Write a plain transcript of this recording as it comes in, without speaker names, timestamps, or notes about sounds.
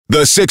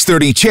The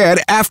 6:30 CHED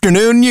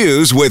Afternoon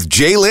News with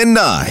Jaylen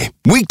Nye.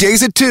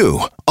 Weekdays at 2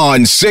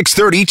 on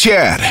 6:30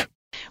 CHED.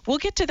 We'll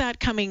get to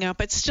that coming up,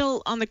 but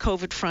still on the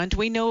COVID front,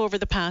 we know over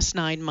the past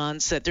 9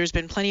 months that there's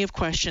been plenty of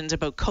questions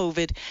about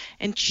COVID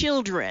and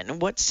children.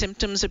 What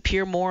symptoms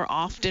appear more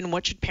often?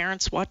 What should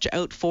parents watch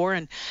out for?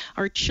 And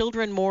are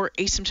children more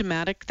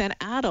asymptomatic than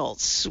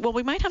adults? Well,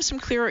 we might have some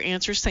clearer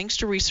answers thanks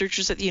to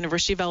researchers at the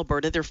University of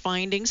Alberta. Their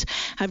findings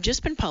have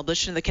just been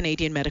published in the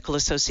Canadian Medical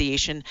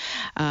Association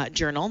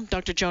journal.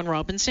 Dr. Joan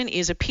Robinson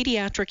is a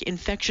pediatric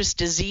infectious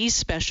disease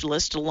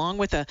specialist, along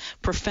with a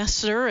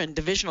professor and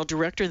divisional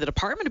director of the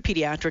Department of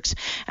Pediatrics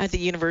at the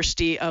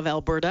University of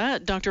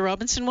Alberta. Dr.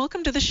 Robinson,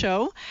 welcome to the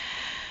show.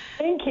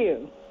 Thank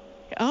you.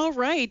 All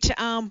right.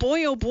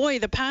 Boy, oh boy,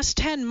 the past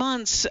 10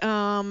 months,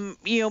 or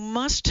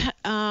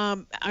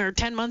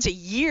 10 months, a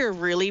year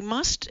really,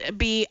 must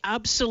be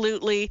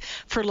absolutely,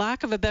 for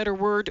lack of a better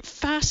word,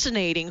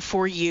 fascinating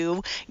for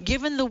you,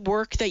 given the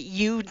work that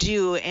you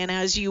do and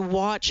as you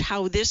watch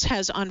how this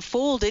has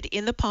unfolded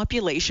in the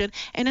population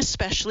and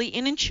especially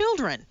in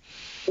children.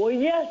 Well,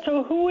 yeah,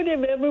 so who would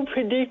have ever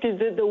predicted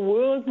that the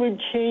world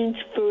would change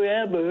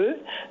forever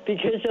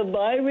because a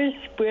virus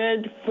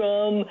spread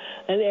from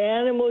an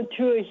animal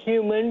to a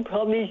human,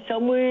 probably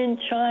somewhere in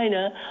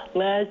China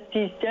last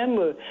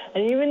December.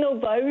 And even though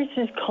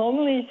viruses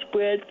commonly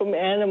spread from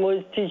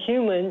animals to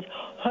humans,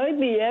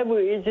 hardly ever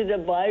is it a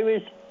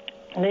virus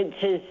that's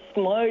as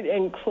smart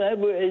and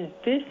clever as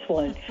this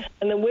one.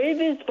 And the way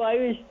this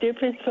virus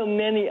differs from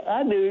many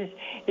others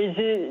is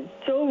it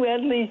so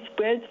readily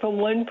spreads from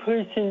one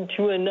person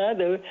to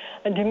another.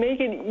 And to make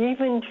it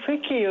even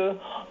trickier,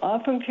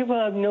 often people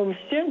have no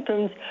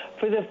symptoms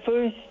for the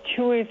first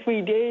 2 or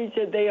 3 days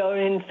that they are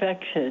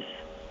infectious.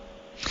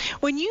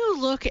 When you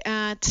look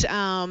at,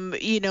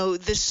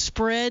 the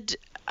spread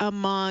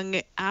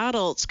among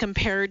adults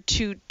compared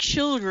to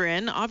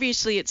children,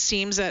 obviously it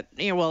seems that,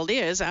 it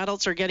is,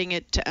 adults are getting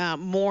it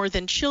more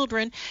than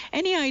children.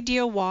 Any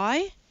idea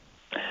why?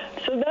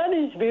 So that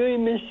is very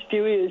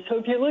mysterious. So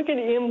if you look at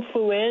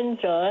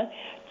influenza,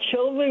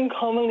 children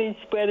commonly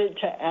spread it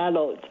to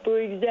adults. For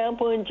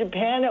example, in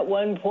Japan at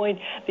one point,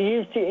 they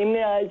used to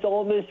immunize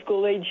all the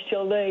school-age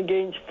children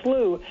against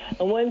flu.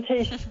 And once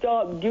they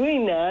stopped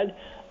doing that,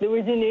 there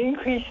was an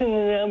increase in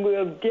the number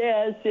of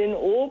deaths in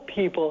old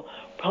people,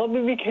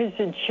 probably because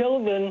the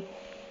children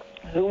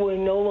who were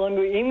no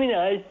longer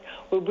immunized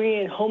were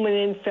bringing it home and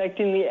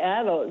infecting the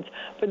adults.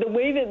 But the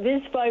way that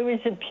this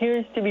virus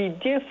appears to be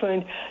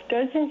different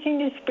doesn't seem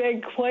to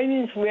spread quite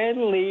as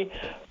readily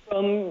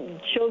from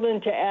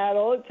children to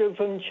adults or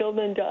from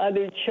children to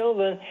other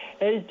children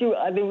as do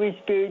other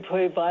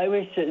respiratory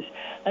viruses.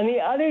 And the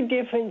other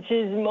difference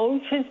is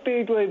most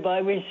respiratory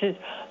viruses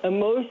are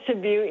most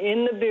severe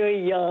in the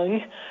very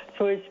young,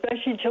 so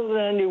especially children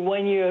under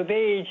 1 year of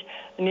age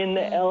and in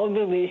the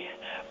elderly.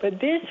 But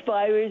this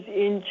virus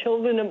in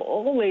children of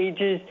all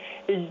ages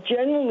is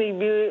generally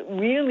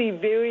really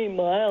very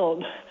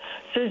mild.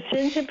 So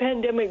since the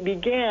pandemic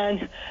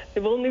began,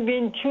 there have only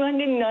been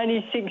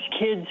 296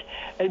 kids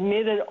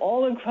admitted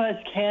all across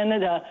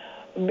Canada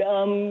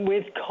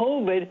with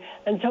COVID,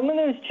 and some of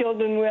those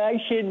children were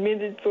actually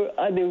admitted for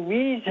other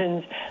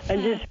reasons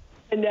and just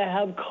happened to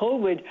have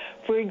COVID.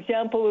 For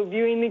example,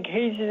 reviewing the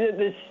cases at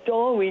the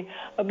Story,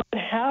 about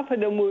half of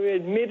them were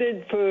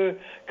admitted for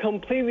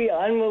completely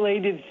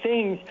unrelated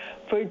things,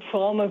 for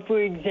trauma,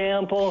 for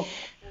example,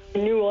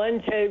 new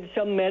onset of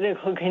some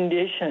medical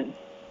condition.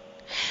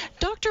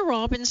 Dr.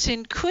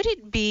 Robinson, could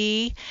it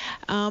be,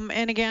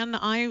 and again,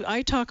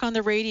 I talk on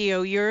the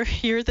radio,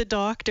 you're the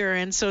doctor,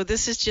 and so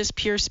this is just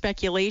pure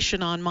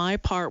speculation on my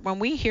part. When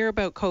we hear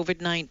about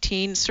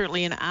COVID-19,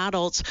 certainly in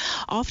adults,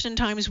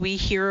 oftentimes we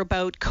hear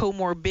about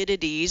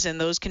comorbidities,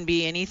 and those can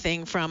be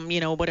anything from,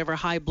 whatever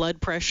high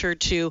blood pressure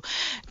to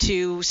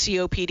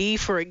COPD,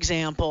 for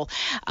example,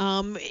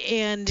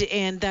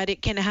 and that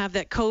it can have,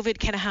 that COVID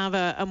can have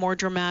a more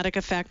dramatic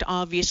effect,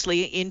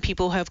 obviously, in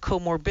people who have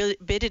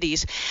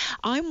comorbidities.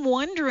 I'm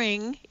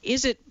wondering,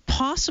 is it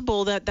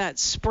possible that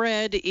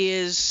spread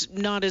is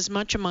not as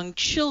much among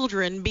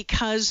children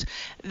because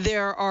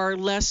there are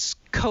less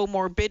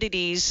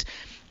comorbidities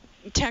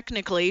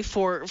technically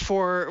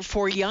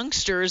for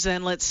youngsters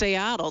than, let's say,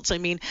 adults? I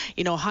mean,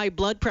 high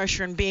blood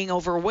pressure and being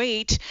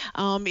overweight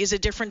is a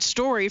different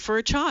story for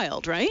a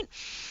child, right?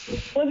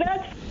 Well,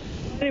 that's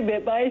a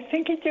bit, but I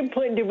think it's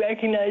important to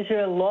recognize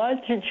there are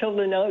lots of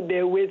children out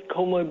there with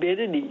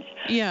comorbidities.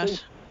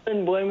 Yes.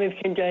 Born with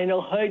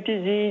congenital heart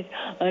disease,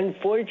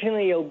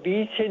 unfortunately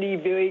obesity,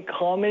 very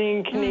common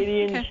in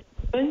Canadian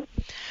children.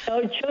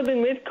 Now,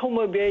 children with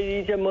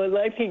comorbidities are more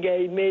likely to get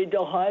admitted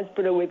to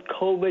hospital with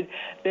COVID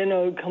than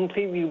are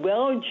completely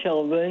well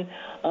children,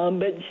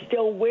 but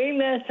still way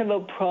less of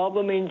a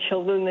problem in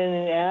children than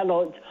in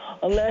adults,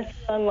 unless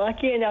they're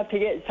unlucky enough to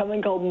get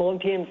something called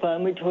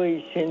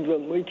multi-inflammatory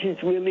syndrome, which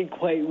is really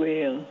quite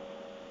rare.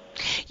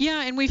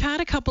 Yeah, and we've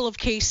had a couple of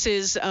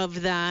cases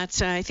of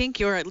that. I think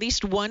you're at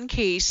least one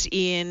case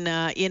in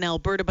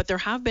Alberta, but there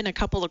have been a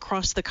couple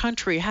across the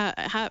country. Hasn't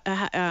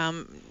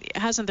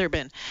there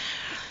been?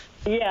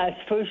 Yes,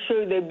 for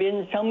sure. There have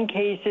been some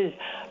cases,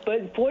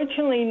 but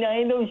fortunately,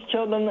 none of those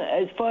children,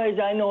 as far as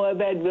I know, have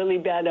had really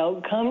bad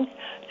outcomes.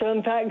 So,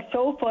 in fact,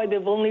 so far, there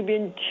have only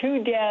been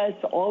 2 deaths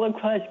all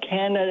across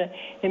Canada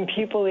in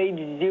people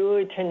aged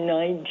 0 to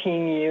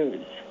 19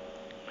 years.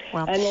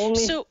 Wow. And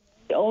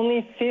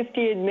only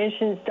 50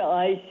 admissions to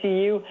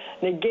ICU.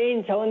 And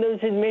again, some of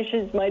those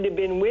admissions might have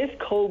been with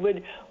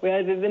COVID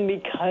rather than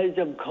because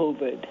of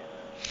COVID.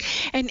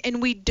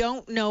 And we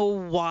don't know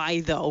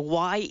why, though,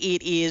 why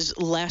it is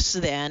less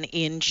than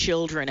in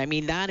children. I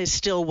mean, that is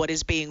still what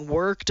is being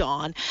worked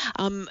on.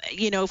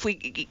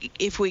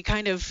 If we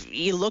kind of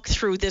look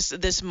through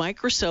this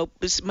microscope,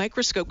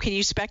 can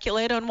you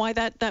speculate on why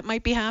that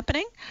might be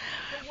happening?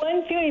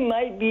 One theory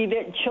might be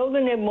that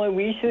children have more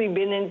recently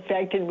been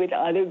infected with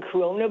other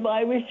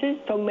coronaviruses,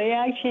 so may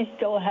actually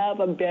still have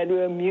a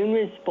better immune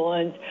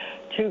response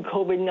to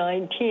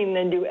COVID-19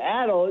 than do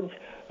adults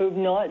who've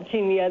not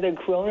seen the other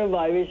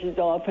coronaviruses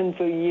often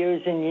for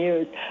years and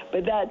years.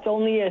 But that's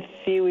only a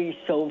theory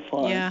so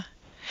far. Yeah.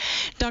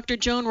 Dr.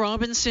 Joan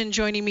Robinson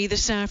joining me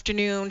this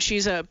afternoon.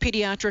 She's a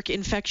pediatric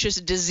infectious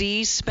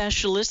disease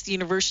specialist at the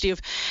University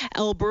of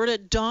Alberta.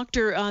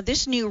 Doctor,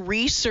 this new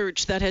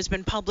research that has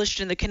been published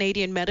in the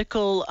Canadian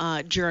Medical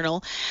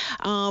Journal,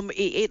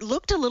 it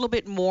looked a little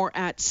bit more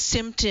at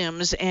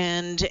symptoms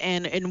and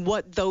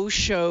what those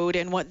showed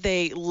and what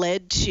they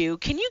led to.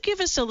 Can you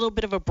give us a little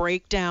bit of a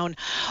breakdown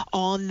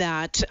on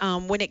that?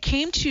 When it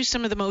came to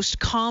some of the most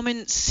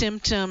common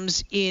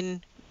symptoms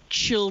in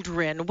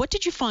children, what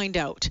did you find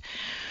out?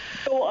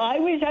 So I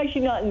was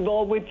actually not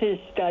involved with this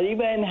study,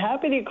 but I'm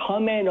happy to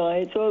comment on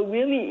it. So a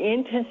really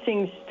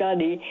interesting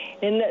study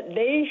in that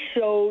they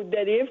showed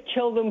that if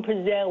children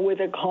present with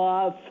a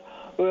cough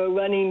or a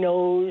runny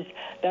nose,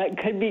 that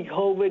could be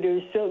COVID, or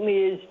certainly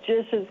is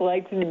just as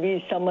likely to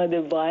be some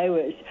other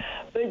virus.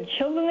 But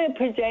children that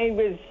present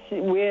with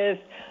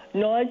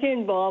nausea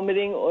and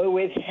vomiting, or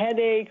with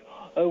headache,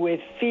 or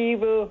with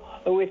fever,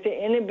 or with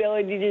the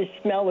inability to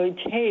smell or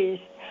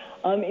taste,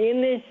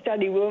 in this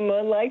study, we're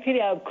more likely to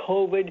have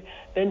COVID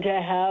than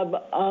to have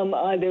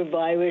other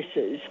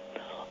viruses.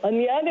 On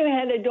the other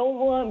hand, I don't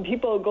want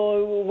people to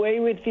go away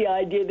with the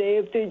idea that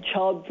if their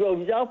child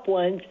throws up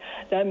once,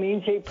 that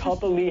means they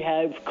probably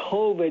have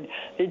COVID.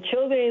 The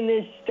children in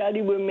this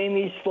study were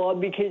mainly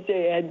swabbed because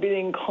they had been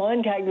in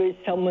contact with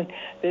someone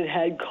that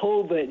had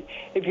COVID.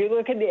 If you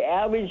look at the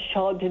average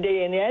child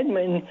today in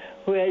Edmonton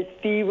who has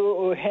fever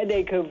or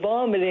headache or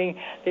vomiting,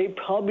 they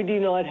probably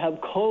do not have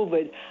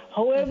COVID.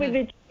 However,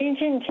 the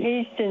change in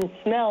taste and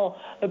smell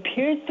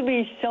appears to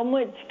be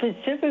somewhat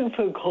specific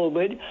for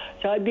COVID,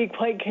 so I'd be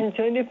quite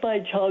concerned if my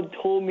child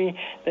told me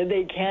that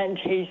they can't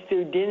taste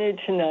their dinner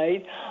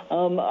tonight.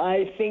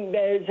 I think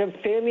there's a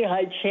fairly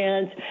high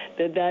chance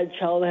that that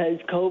child has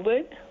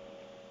COVID.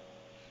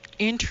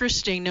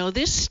 Interesting. Now,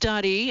 this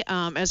study,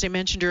 as I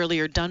mentioned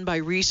earlier, done by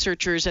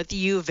researchers at the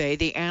U of A,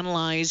 they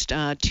analyzed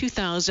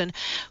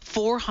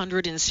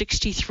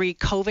 2,463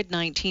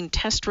 COVID-19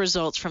 test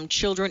results from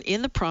children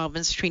in the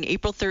province between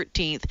April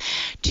 13th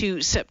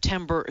to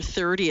September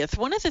 30th.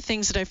 One of the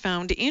things that I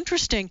found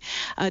interesting,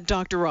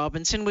 Dr.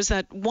 Robinson, was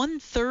that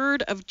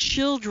 1/3 of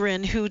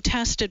children who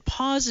tested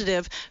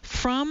positive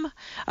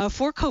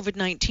for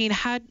COVID-19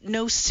 had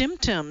no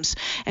symptoms.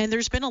 And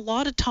there's been a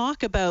lot of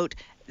talk about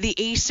the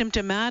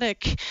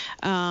asymptomatic,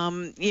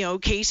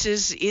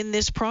 cases in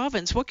this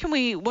province. What can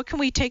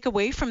we take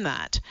away from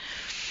that?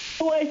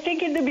 Well, I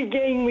think in the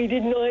beginning we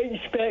did not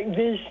expect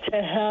this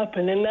to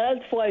happen, and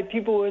that's why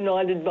people were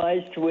not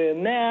advised to wear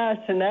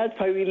masks, and that's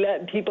why we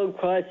let people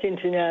cross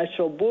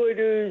international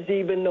borders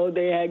even though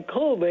they had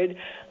COVID,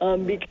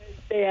 because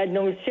they had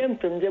no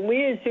symptoms. And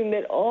we assumed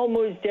that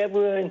almost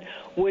everyone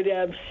would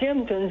have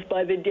symptoms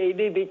by the day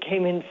they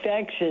became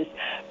infectious.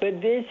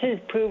 But this has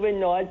proven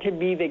not to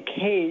be the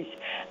case.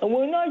 And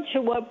we're not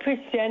sure what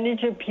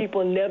percentage of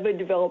people never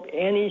develop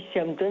any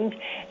symptoms.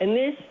 In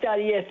this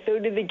study,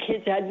 1/3 of the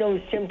kids had no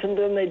symptoms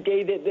on the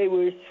day that they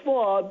were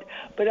swabbed.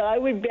 But I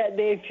would bet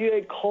that if you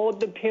had called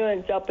the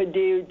parents up a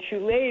day or two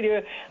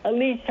later, at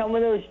least some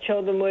of those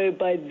children would have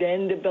by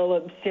then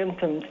developed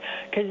symptoms.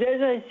 Because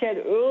as I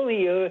said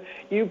earlier,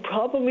 you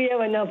probably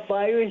have enough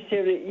virus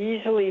there to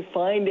easily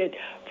find it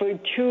for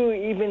 2,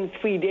 even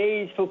 3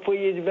 days before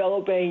you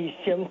develop any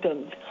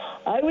symptoms.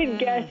 I would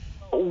guess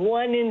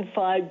 1 in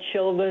 5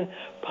 children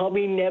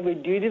probably never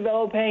do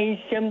develop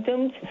any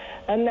symptoms,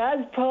 and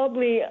it's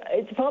probably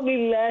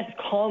less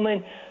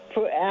common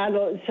for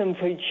adults and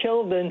for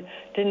children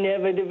to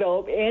never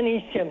develop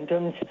any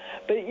symptoms.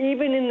 But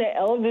even in the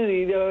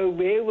elderly, there are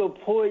rare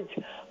reports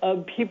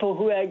of people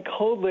who had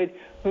COVID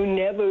who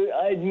never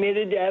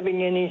admitted to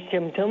having any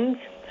symptoms.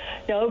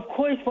 Now, of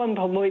course, one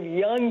problem with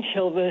young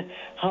children,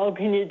 how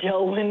can you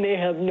tell when they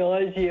have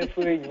nausea,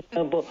 for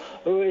example,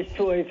 or a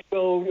sore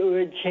throat, or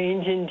a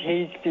change in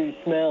taste or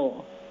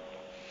smell?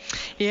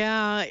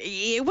 Yeah,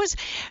 it was,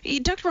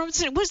 Dr.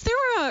 Robinson, was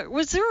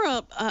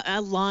there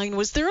a line,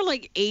 was there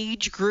like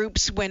age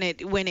groups when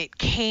it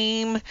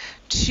came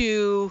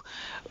to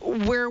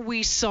where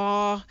we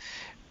saw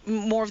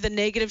more of the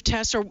negative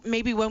tests, or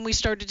maybe when we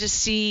started to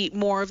see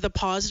more of the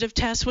positive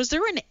tests? Was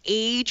there an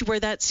age where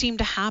that seemed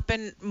to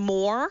happen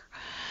more?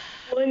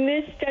 Well, in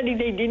this study,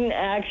 they didn't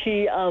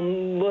actually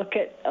look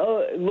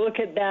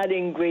at that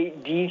in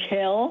great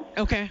detail.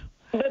 Okay.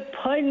 But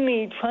pardon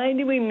me, trying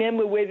to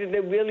remember whether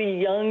the really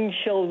young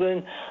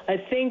children, I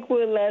think,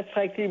 were less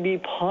likely to be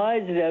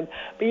positive.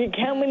 But you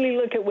can't really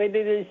look at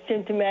whether they're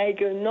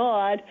symptomatic or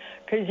not,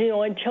 because,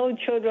 until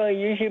children are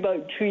usually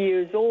about 2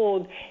 years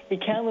old, you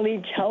can't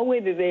really tell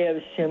whether they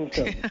have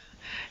symptoms.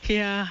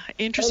 Yeah,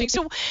 interesting.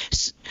 So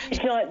it's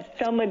not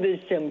some of the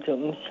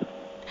symptoms.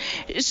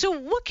 So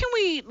what can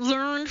we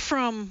learn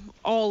from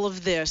all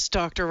of this,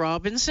 Dr.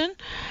 Robinson?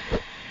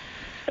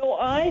 So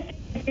I think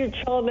if your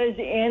child has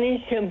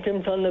any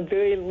symptoms on the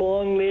very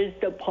long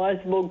list of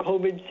possible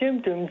COVID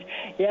symptoms,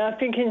 you have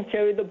to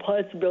consider the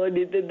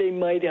possibility that they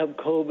might have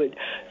COVID.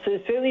 So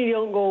certainly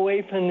don't go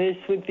away from this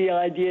with the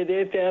idea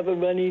that if they have a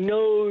runny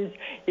nose,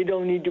 you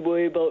don't need to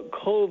worry about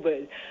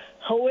COVID.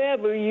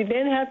 However, you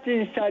then have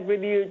to decide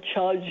whether your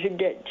child should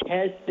get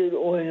tested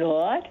or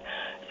not.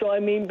 So,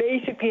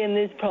 basically in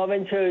this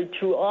province, there are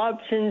two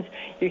options.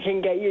 You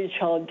can get your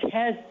child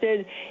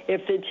tested.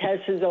 If the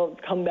test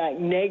results come back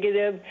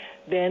negative,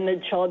 then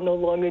the child no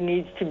longer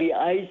needs to be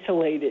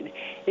isolated.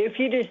 If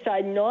you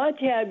decide not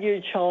to have your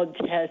child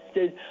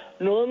tested,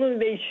 normally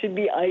they should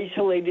be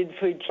isolated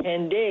for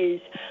 10 days.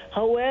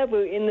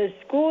 However, in the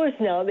schools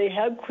now, they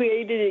have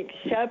created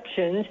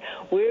exceptions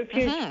where if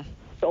you're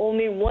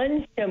only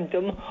one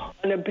symptom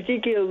on a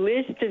particular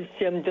list of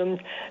symptoms,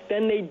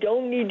 then they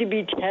don't need to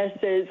be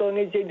tested as long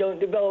as they don't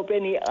develop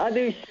any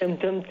other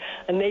symptoms,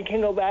 and they can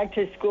go back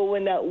to school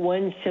when that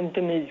one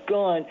symptom is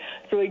gone.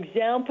 So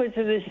examples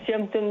of the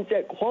symptoms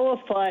that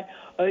qualify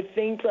are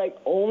things like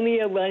only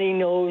a runny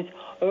nose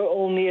or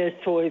only a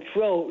sore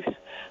throat.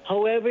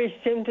 However,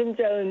 symptoms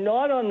that are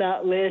not on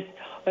that list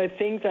are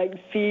things like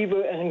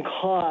fever and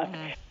cough.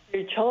 If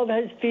your child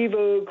has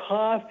fever or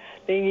cough,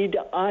 they need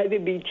to either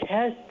be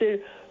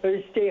tested or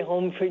stay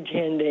home for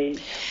 10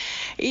 days.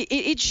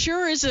 It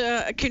sure is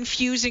a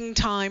confusing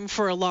time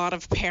for a lot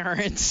of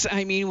parents,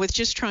 with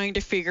just trying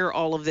to figure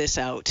all of this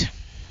out.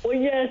 Well,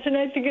 yes, and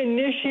I think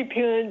initially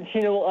parents,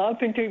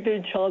 often took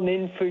their child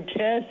in for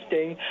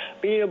testing.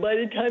 But, by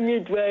the time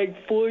you drag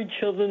 4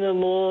 children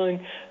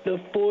along, the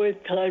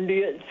 4th time to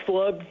get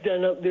swabs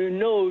done up their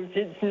nose,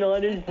 it's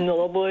not as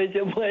novel as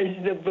it was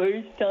the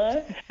first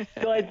time.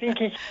 So I think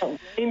you can't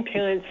blame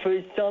parents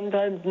for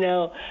sometimes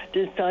now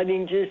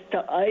deciding just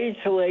to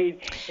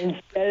isolate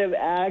instead of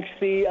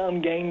actually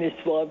getting the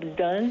swabs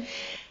done.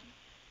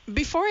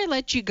 Before I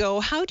let you go,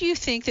 how do you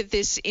think that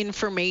this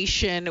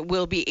information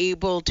will be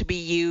able to be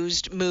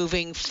used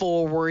moving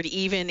forward,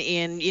 even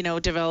in,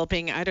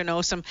 developing,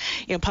 some,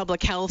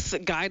 public health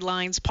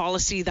guidelines,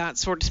 policy, that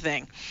sort of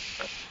thing?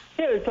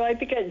 Yeah, so I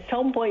think at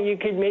some point you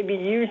could maybe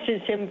use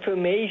this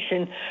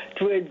information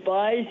to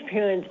advise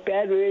parents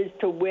better as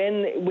to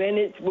when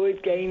it's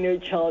worth getting their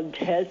child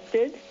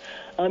tested.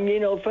 From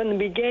the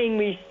beginning,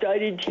 we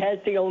started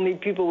testing only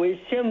people with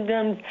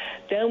symptoms.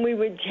 Then we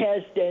would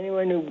test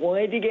anyone who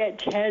wanted to get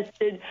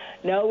tested.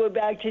 Now we're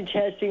back to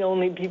testing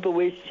only people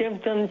with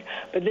symptoms.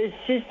 But the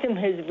system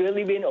has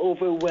really been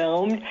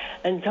overwhelmed.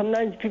 And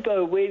sometimes people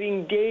are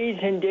waiting days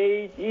and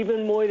days,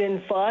 even more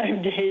than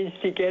 5 days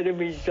to get a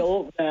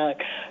result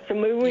back. So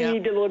maybe we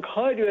need to look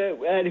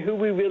harder at who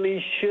we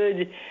really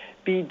should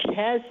be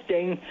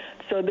testing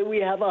so that we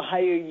have a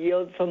higher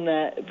yield from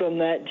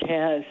that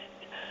test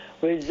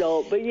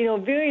result. But,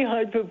 very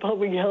hard for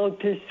public health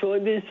to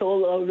sort this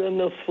all out on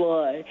the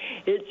fly.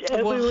 It's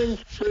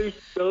everyone's first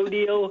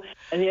rodeo,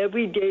 and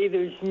every day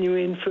there's new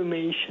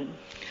information.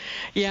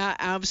 Yeah,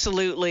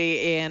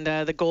 absolutely. And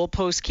the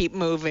goalposts keep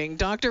moving.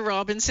 Dr.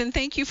 Robinson,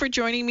 thank you for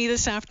joining me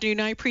this afternoon.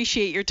 I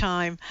appreciate your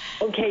time.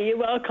 Okay, you're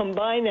welcome.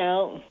 Bye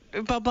now.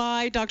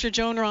 Bye-bye, Dr.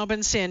 Joan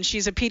Robinson.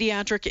 She's a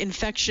pediatric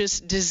infectious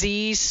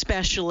disease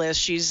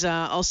specialist. She's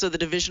also the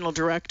divisional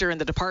director in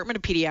the Department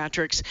of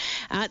Pediatrics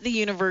at the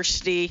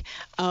University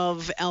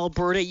of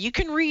Alberta. You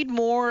can read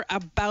more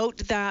about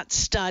that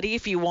study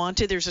if you want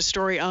to. There's a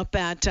story up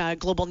at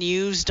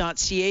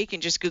globalnews.ca. You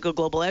can just Google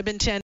Global Edmonton.